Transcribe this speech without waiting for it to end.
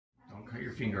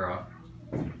finger off.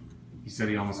 He said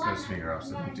he almost cut his finger off,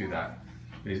 so don't do that.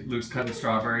 Luke's cutting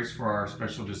strawberries for our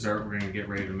special dessert we're going to get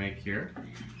ready to make here.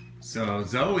 So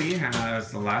Zoe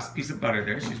has the last piece of butter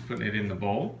there. She's putting it in the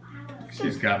bowl.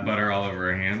 She's got butter all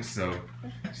over her hands, so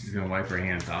she's going to wipe her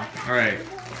hands off. All right,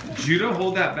 Judah,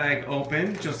 hold that bag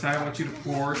open. Josiah, I want you to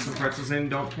pour some pretzels in.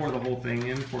 Don't pour the whole thing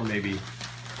in. Pour maybe a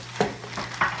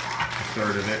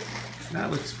third of it.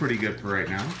 That looks pretty good for right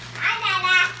now.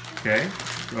 Okay,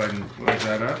 go ahead and close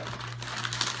that up.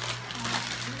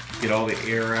 Get all the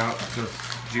air out. Just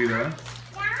Judah.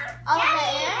 All the air?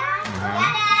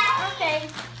 Okay.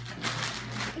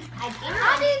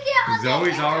 How do you get all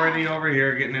Zoe's already over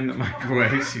here getting in the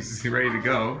microwave. She's ready to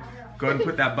go. Go ahead and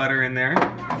put that butter in there.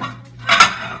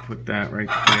 Put that right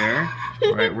there.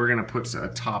 All right, we're gonna put a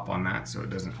top on that so it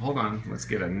doesn't. Hold on. Let's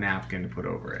get a napkin to put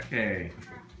over it. Okay.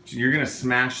 You're gonna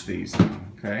smash these.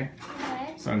 Okay.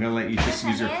 So I'm gonna let you just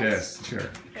use your fist. Sure.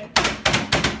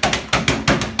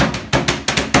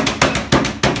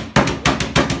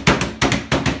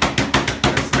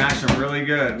 Smash them really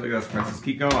good. Look at those pretzels.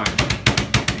 Keep going.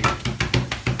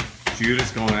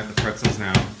 Judah's going at the pretzels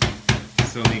now.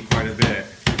 Still need quite a bit.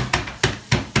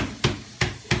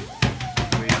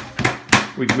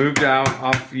 We've moved out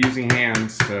off using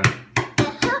hands to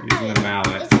using the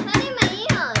mallet. It's hurting my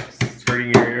ears. It's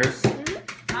hurting your ears?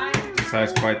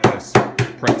 Besides quite this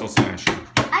pretzel smasher.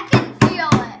 I can feel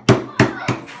it.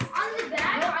 On the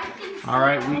back, I can feel.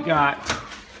 Alright, we got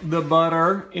the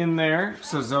butter in there.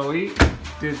 So Zoe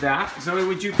did that. Zoe,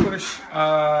 would you push,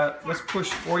 let's push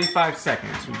 45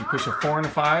 seconds. Would you push a 4 and a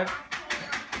 5?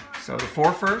 So the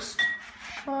 4 first.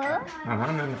 4.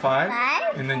 And then the 5.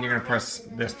 5. And then you're going to press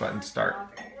this button, start.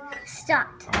 Stop.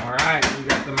 Alright, we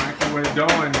got the microwave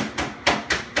going.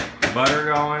 Butter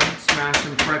going,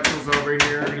 smashing pretzels over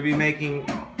here. We're going to be making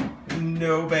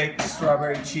no-bake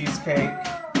strawberry cheesecake.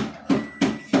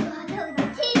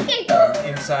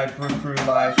 Inside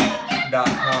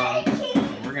BrewCrewLife.com.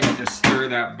 We're going to just stir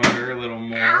that butter a little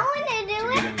more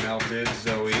to get it melted.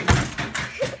 Zoe.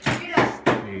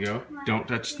 There you go. Don't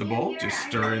touch the bowl, just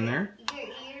stir in there.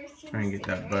 Try and get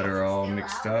that butter all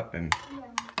mixed up. And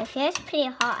it feels pretty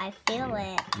hot, I feel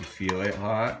it. You feel it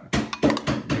hot?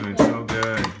 You're doing so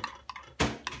good.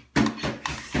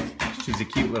 She's a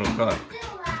cute little cook.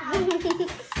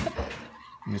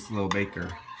 This little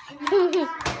baker.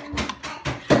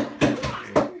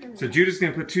 So Judah's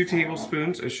going to put 2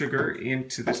 tablespoons of sugar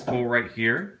into this bowl right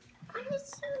here.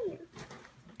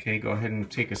 Okay, go ahead and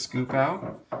take a scoop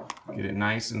out. Get it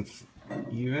nice and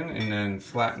even, and then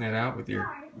flatten it out with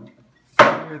your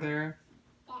finger there.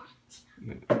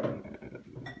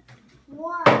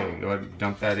 Okay, go ahead and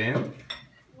dump that in.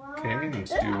 Okay,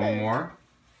 let's do one more.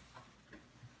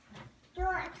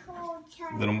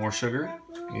 A little more sugar.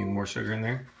 Need more sugar in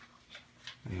there.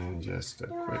 And then just a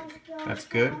quick. That's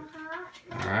good.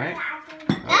 Alright.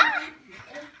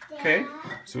 Okay,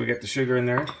 so we got the sugar in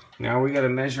there. Now we got to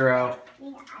measure out.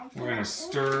 We're going to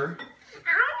stir.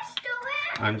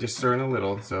 I'm just stirring a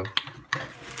little. So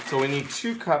we need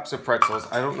 2 cups of pretzels.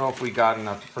 I don't know if we got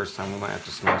enough the first time. We might have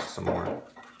to smash some more.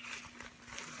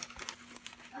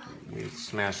 We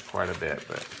smashed quite a bit,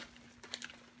 but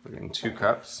we're getting 2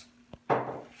 cups.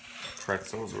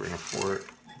 Pretzels, we're going to pour it.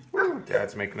 Woo,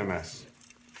 Dad's making a mess.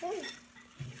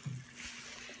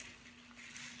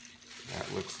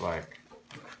 That looks like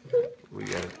we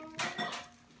got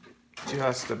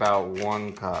just about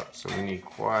 1 cup, so we need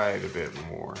quite a bit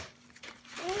more.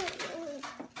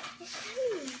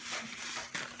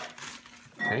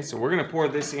 Okay, so we're going to pour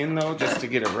this in though, just to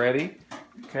get it ready.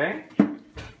 Okay,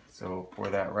 so pour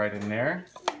that right in there.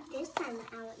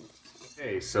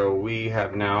 Okay, so we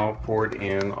have now poured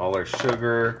in all our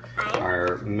sugar,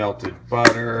 our melted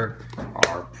butter,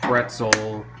 our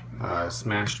pretzel,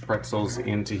 smashed pretzels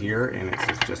into here, and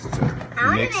it's just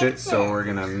to mix it. So we're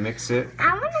gonna mix it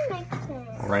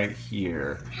right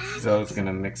here. Zoe's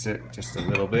gonna mix it just a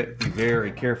little bit. Be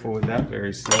very careful with that,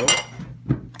 very slow.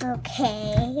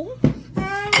 Okay.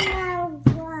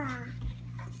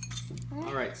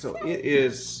 All right, so it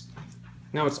is.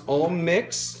 Now it's all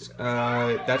mixed.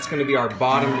 That's going to be our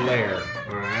bottom layer.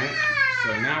 All right.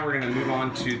 So now we're going to move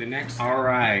on to the next. All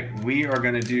right, we are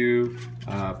going to do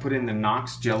put in the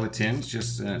Knox gelatin. It's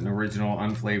just an original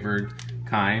unflavored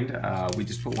kind. We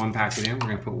just put 1 packet in. We're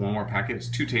going to put 1 more packet. It's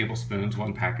 2 tablespoons.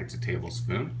 1 packet's a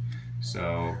tablespoon.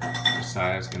 So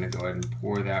Josiah's going to go ahead and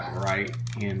pour that right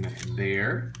in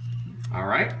there. All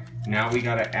right. Now we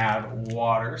got to add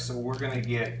water. So we're going to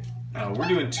get. We're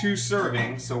doing 2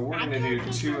 servings, so we're going to do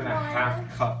 2.5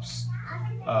 cups,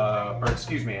 or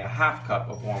excuse me, a 1/2 cup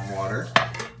of warm water.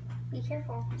 Be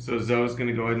careful. So Zoe's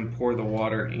gonna go ahead and pour the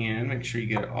water in. Make sure you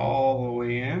get it all the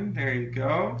way in. There you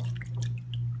go.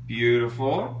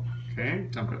 Beautiful. Okay,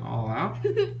 dump it all out.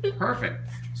 Perfect.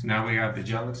 So now we have the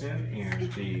gelatin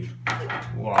and the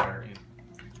water in.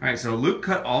 All right, so Luke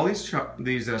cut all these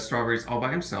strawberries all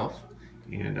by himself,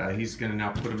 and he's gonna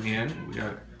now put them in. We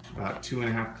got about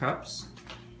 2.5 cups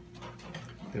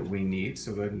that we need.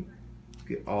 So go ahead and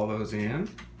get all those in.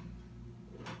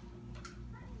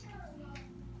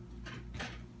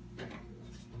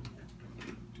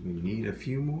 Do we need a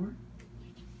few more?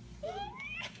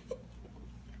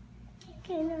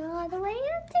 All the way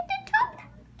up to the top.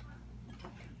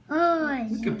 Oh,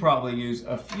 We could probably use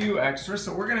a few extra,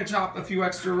 so we're gonna chop a few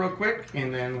extra real quick,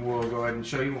 and then we'll go ahead and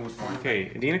show you when we're fine.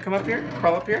 Okay, Adina, come up here.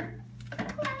 Crawl up here.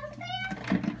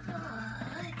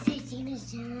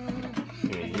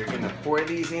 Okay, you're gonna pour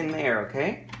these in there,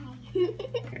 okay?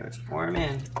 Okay, let's pour them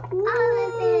in.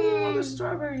 Ooh, the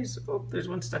strawberries. Oh, there's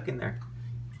one stuck in there.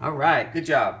 All right, good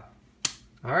job.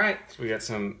 All right, so we got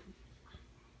some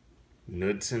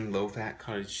Knudsen low-fat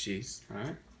cottage cheese. All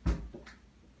right.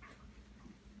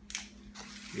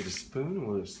 Get a spoon, and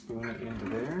we'll spoon it into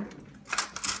there.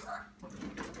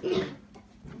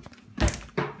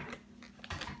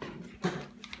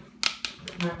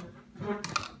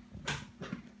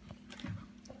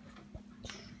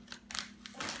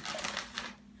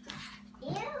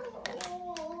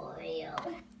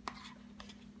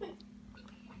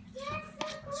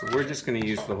 So we're just going to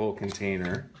use the whole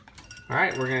container. All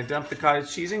right, we're going to dump the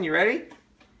cottage cheese in. You ready?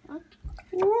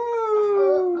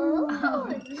 Woo!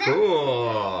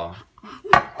 Cool.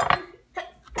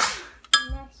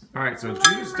 All right, so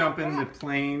Drew's dumping the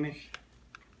plain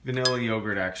vanilla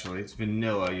yogurt, actually. It's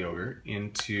vanilla yogurt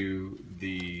into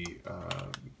the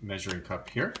measuring cup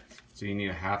here. So you need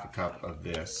a 1/2 cup of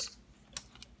this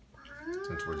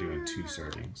since we're doing 2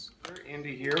 servings. Into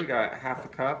here, we got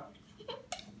 1/2 cup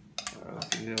of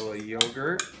vanilla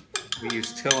yogurt. We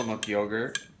use Tillamook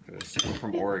yogurt because we're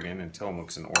from Oregon and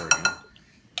Tillamook's in Oregon.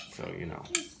 So, you know,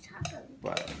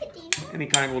 but any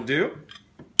kind will do.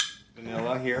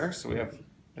 Vanilla here, so we have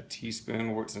a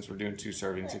teaspoon. Since we're doing 2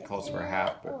 servings, it calls for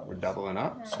 1/2, but we're doubling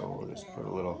up. So we'll just put a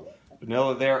little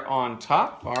vanilla there on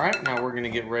top. All right, now we're gonna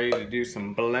get ready to do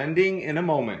some blending in a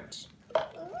moment.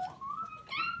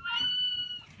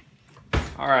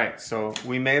 All right, so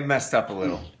we may have messed up a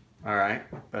little, all right,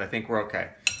 but I think we're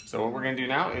okay. So what we're gonna do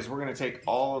now is we're gonna take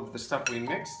all of the stuff we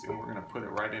mixed and we're gonna put it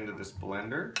right into this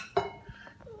blender.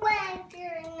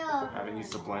 Blender, no. I haven't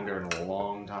used the blender in a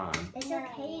long time. It's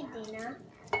okay, Dina.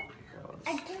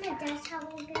 Dina, that's how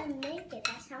we're gonna make it.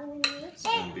 That's how we make it. It's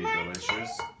gonna be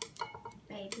delicious.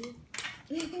 Maybe.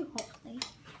 Hopefully.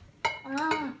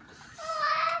 Oh.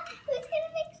 Who's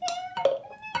gonna mix it?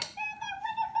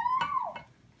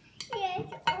 Yes,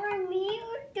 or me,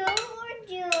 or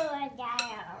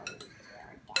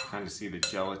Trying to see the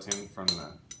gelatin from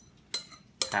the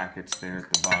packets there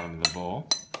at the bottom of the bowl.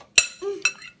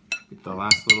 Get the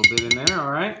last little bit in there,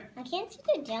 all right? I can't see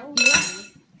the gelatin.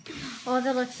 Oh,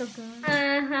 that looks so good.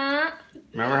 Uh-huh.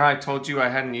 Remember how I told you I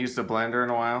hadn't used the blender in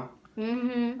a while?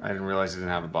 Mm-hmm. I didn't realize it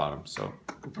didn't have a bottom, so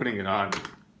we're putting it on.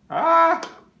 Ah!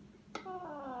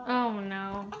 Oh,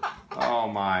 no. Oh,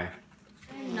 my.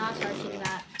 I'm not touching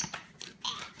that.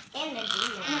 And the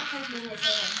demon. I'm not touching this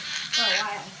for a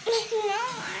while.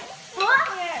 What?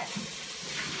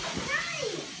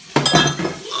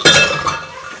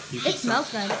 It smells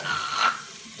good.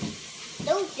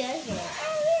 Don't judge it.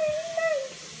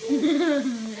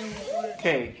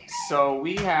 Okay, so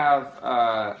we have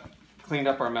cleaned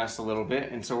up our mess a little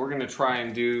bit, and so we're going to try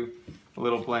and do a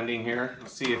little blending here.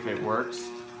 See if it works.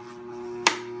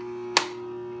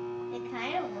 It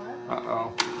kind of works.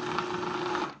 Uh-oh.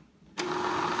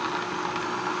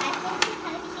 I think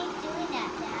because she's doing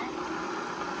that, Dad.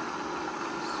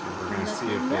 So we're going to see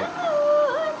if it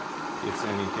gets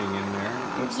anything in there.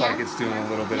 Looks like it's doing a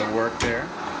little bit of work there.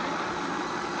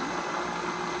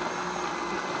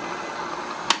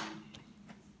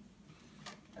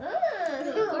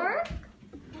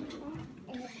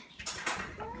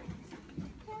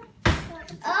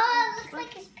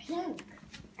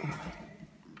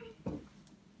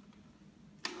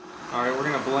 Alright, we're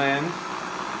going to blend.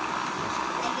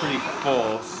 It's pretty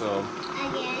full, so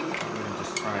I'm going to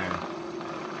just try and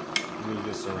move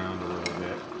this around a little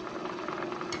bit.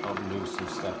 Help move some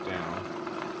stuff down.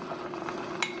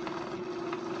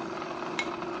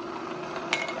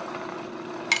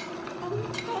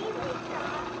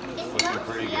 It's looking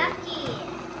pretty good.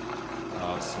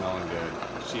 Oh, it's smelling good.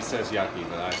 She says yucky,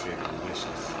 but I say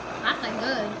delicious. That's like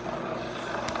good.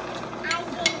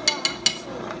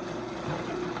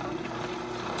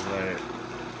 Let it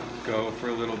go go for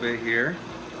a little bit here.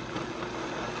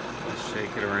 Let's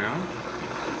shake it around.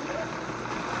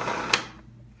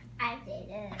 I did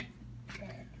it.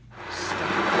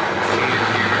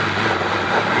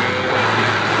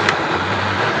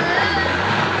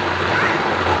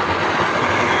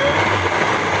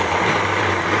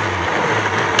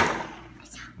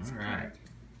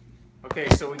 Okay,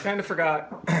 so we kind of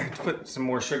forgot to put some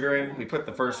more sugar in. We put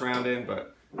the first round in,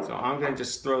 but so I'm going to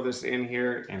just throw this in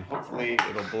here and hopefully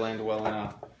it'll blend well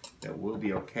enough that we'll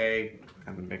be okay.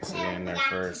 Kind of mix it in there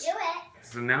first.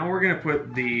 So now we're going to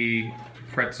put the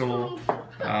pretzel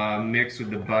mix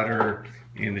with the butter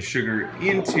and the sugar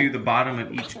into the bottom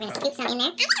of each cup. We're going to scoop some in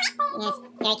there. Yes,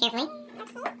 very carefully.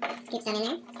 Scoop some in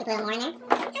there. Scoop a little more in there.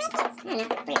 I don't know,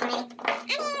 3 or 4 maybe.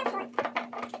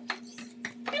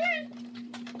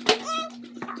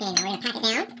 Okay, now we're going to pack it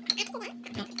down.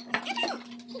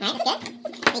 Alright, that's good.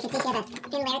 So you can see she has a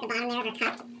thin layer at the bottom there of her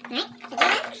cup. Alright, so do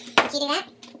that. Once you do that.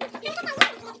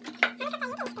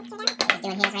 He's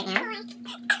doing his right now.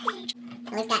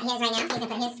 So Luke's got his right now, so he's going to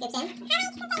put his scoops in.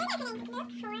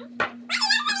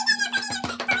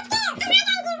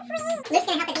 Luke's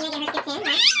going to help Adina get her scoops in,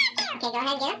 right? Okay, go ahead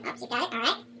and get her. Oh, she's got it,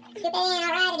 alright. Scoop it in,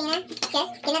 alright, Adina. Good.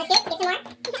 Get another scoop, get some more.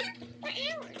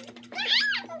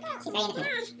 She's very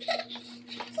independent.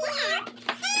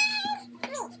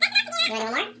 You want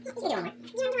one more? Let's do one more.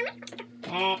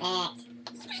 Perfect.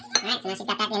 Alright, so now she's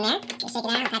got that in there. Just shake it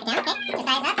down and pack it down. Okay, just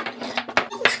size up.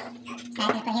 Size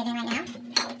gonna put his in right now.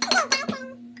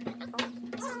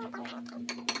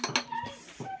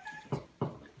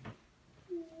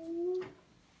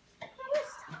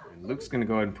 And Luke's gonna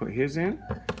go ahead and put his in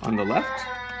on the left.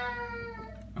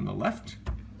 On the left.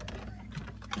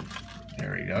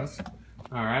 There he goes.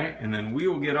 Alright, and then we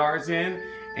will get ours in.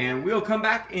 And we'll come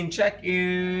back and check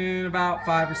in about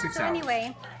 5 or 6 hours. So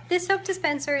anyway, this soap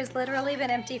dispenser has literally been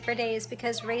empty for days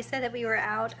because Ray said that we were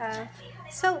out of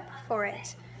soap for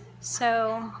it.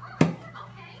 So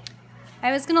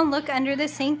I was gonna look under the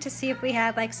sink to see if we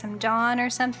had like some Dawn or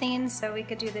something so we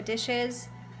could do the dishes.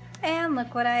 And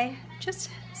look what I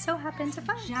just so happened to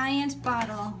find. Giant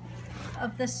bottle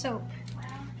of the soap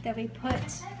that we put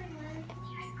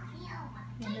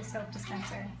in the soap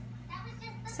dispenser.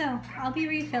 So I'll be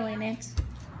refilling it.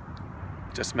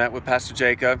 Just met with Pastor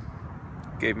Jacob.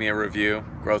 Gave me a review,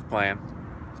 growth plan.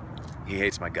 He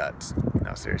hates my guts.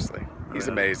 No, seriously. He's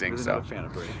amazing. So a fan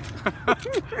of Bryce.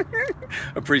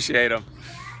 appreciate him.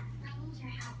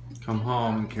 Come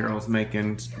home. Carol's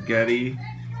making spaghetti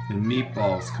and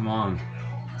meatballs. Come on.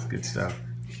 It's good stuff.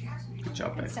 Good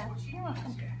job, babe. You're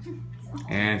welcome.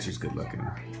 And she's good looking.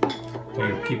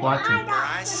 Okay, keep watching.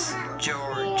 Bryce,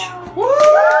 George. Woo!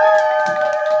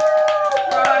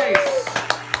 Bryce!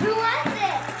 Who was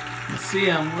it? Let's see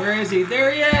him. Where is he?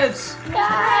 There he is!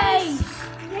 Guys!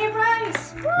 Hey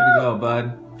Bryce! Way to go,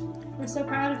 bud. We're so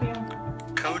proud of you.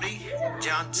 Cody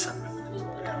Johnson.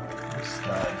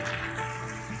 Stud.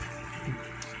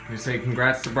 You say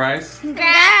congrats to Bryce?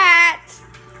 Congrats!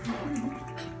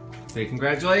 Say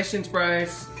congratulations,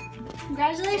 Bryce.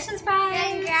 Congratulations,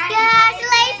 Bryce!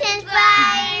 Congratulations,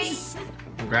 Bryce!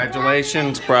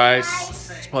 Congratulations, Bryce.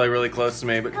 It's probably really close to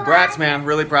me, but congrats, man.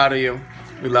 Really proud of you.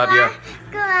 We love you.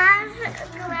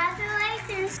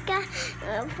 Congratulations,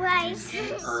 Bryce.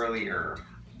 Earlier.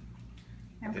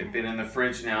 They've been in the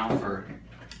fridge now for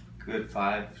a good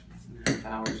 5.5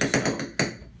 hours or so.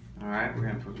 Alright, we're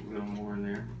going to put a little more in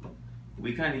there.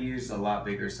 We kind of use a lot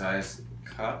bigger size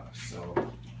cup,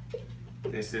 so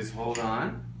this is, hold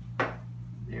on.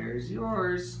 There's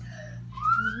yours.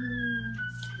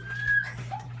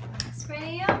 It's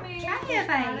pretty yummy. Try a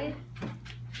bite.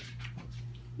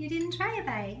 You didn't try a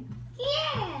bite.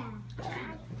 Yeah.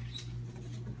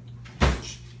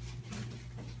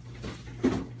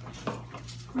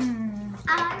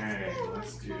 Okay,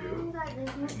 let's do.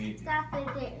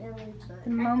 The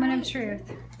moment of truth.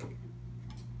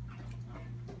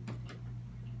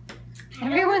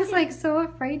 Everyone's like so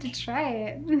afraid to try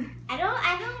it. I don't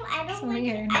It's like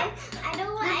weird. I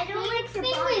don't like the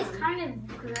bottom. It's kind of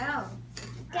gross.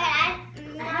 I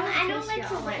don't like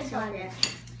the white bottom.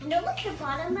 I don't like the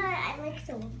bottom, but I like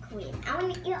the queen. I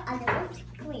want to eat other ones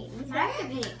queen.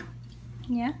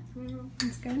 Yeah,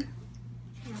 that's good.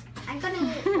 I'm gonna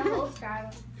eat the whole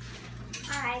strawberry.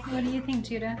 Alright. What do you think,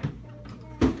 Judah?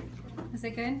 Is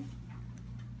it good?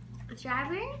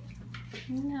 Strawberry?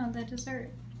 No, the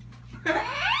dessert.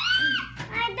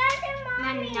 I doesn't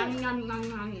Nom, nom, nom, nom,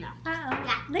 nom, nom.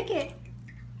 Uh-oh. Lick it.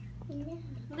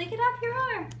 Lick it off your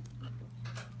arm.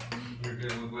 You're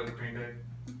good with whipped cream, babe?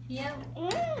 Yep.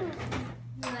 Mm.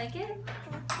 You like it?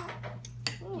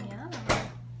 Yeah.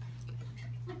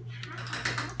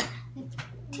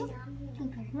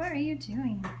 What? are you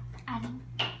doing? Adding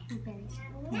blueberries.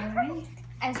 Really?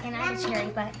 I was gonna add a cherry,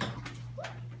 but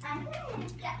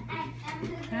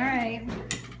All right.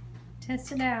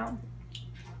 Test it out.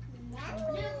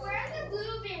 Where are the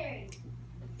blueberries?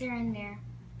 they're in there.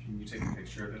 Can you take a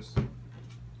picture of this?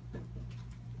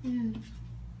 Mm.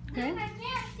 Good? I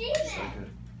can't see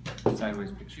them. Like a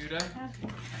sideways picture,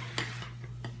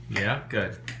 Yeah,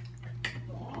 good.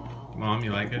 Mom,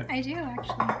 you like it? I do,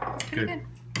 actually. It's pretty Good.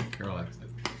 good. Carol likes it.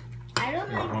 I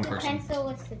don't Yeah, like one the person. pencil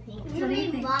with the pink. What do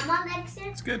you think? Mama next to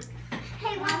It's good.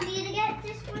 Hey, want me to get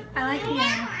this one? I like the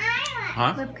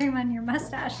Huh? whipped cream on your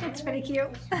mustache. That's pretty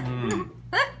cute. Mm.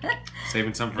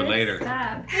 Saving some for Good later.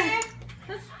 stuff.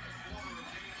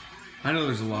 I know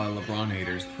there's a lot of LeBron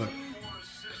haters, but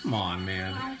come on,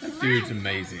 man. That dude's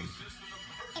amazing.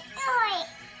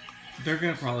 They're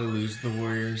going to probably lose the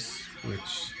Warriors,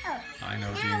 which I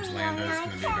know James Landa is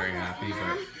going to be very happy,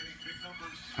 but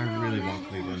I really want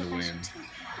Cleveland to win.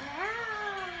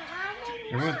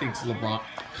 Everyone thinks LeBron.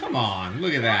 Come on,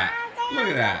 look at that. Look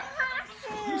at that.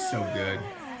 He's so good.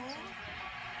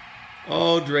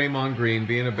 Oh, Draymond Green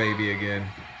being a baby again.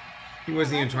 He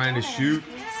wasn't even trying to shoot.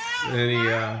 And he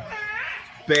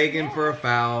begging for a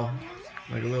foul.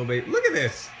 Like a little baby. Look at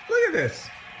this. Look at this.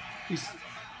 He's...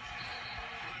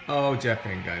 Oh, Jeff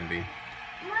Van Gundy.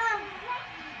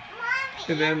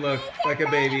 And then look, like a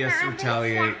baby has to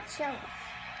retaliate.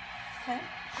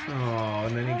 Oh,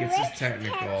 and then he gets his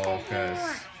technical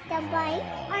because...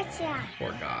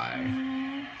 Poor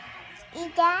guy.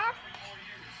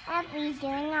 Are we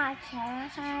doing our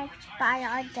treasure by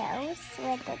our dolls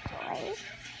with the toys?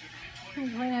 We're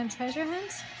going on treasure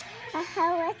hunts?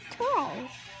 With toys.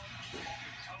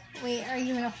 Wait, are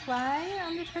you gonna fly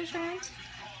on the treasure hunt?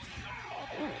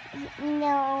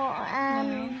 No,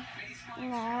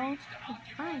 no.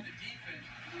 Fine.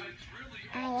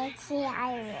 I will.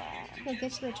 We'll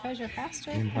get to the treasure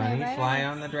faster. Can Can I Bunny ride fly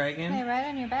on- on the Can dragon? I ride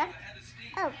on your back?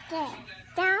 Okay,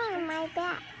 down on my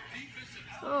back.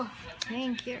 Oh,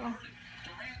 thank you.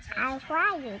 I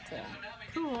fly you to.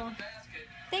 Cool.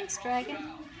 Thanks, dragon.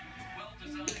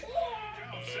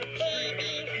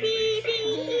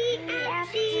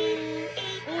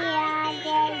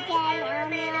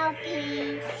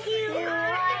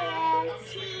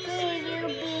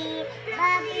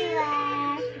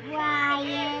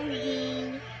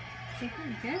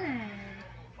 Super good.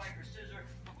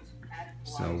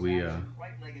 So we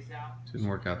didn't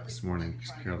work out this morning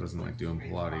because Carol doesn't like doing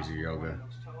Pilates or yoga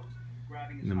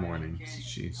in the morning. So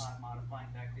she's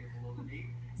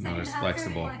not as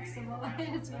flexible.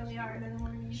 It's really hard in the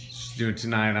morning. She's doing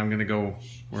tonight. I'm gonna go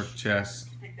work chest.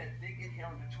 It's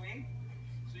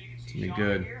gonna be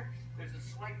good.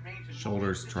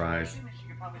 Shoulders, tries.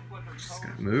 Just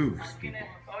got moves, people.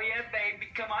 Oh yeah, baby,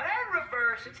 come on, and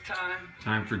reverse. It's time.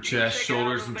 Time for chest,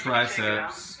 shoulders, and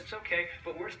triceps. It's okay,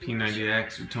 but we're still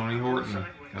P90X with Tony Horton.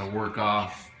 Gotta work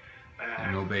off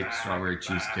a no-bake strawberry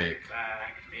cheesecake.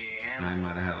 And I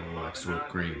might have had a little extra whipped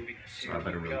cream, so I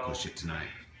better really push it tonight.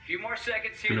 Few more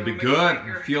seconds It's here. gonna be We'll make good. it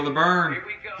quicker. Feel the burn. Here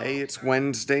we go. Hey, it's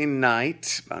Wednesday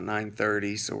night, about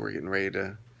 9:30, so we're getting ready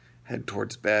to head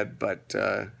towards bed. But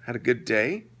had a good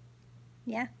day.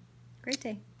 Yeah, great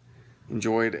day.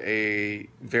 Enjoyed a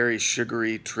very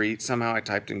sugary treat. Somehow I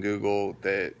typed in Google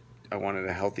that I wanted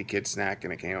a healthy kid snack,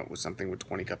 and it came up with something with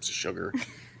 20 cups of sugar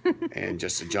and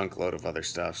just a junk load of other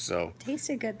stuff. So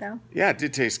Tasted good though. yeah, it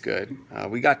did taste good.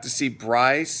 We got to see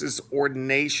Bryce's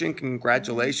ordination.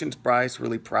 Congratulations, Bryce.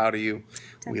 Really proud of you.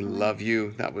 We Definitely. love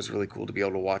you. That was really cool to be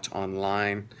able to watch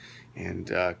online. And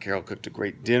Carol cooked a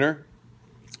great dinner.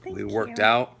 Thank We worked you.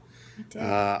 out. We did.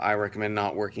 I recommend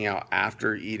not working out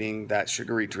after eating that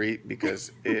sugary treat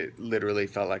because it literally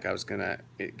felt like I was gonna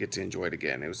get to enjoy it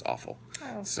again. It was awful.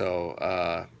 Oh.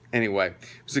 So anyway,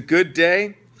 it was a good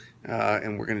day,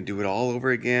 and we're gonna do it all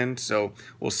over again. So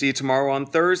we'll see you tomorrow on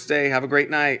Thursday. Have a great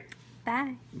night.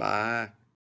 Bye. Bye.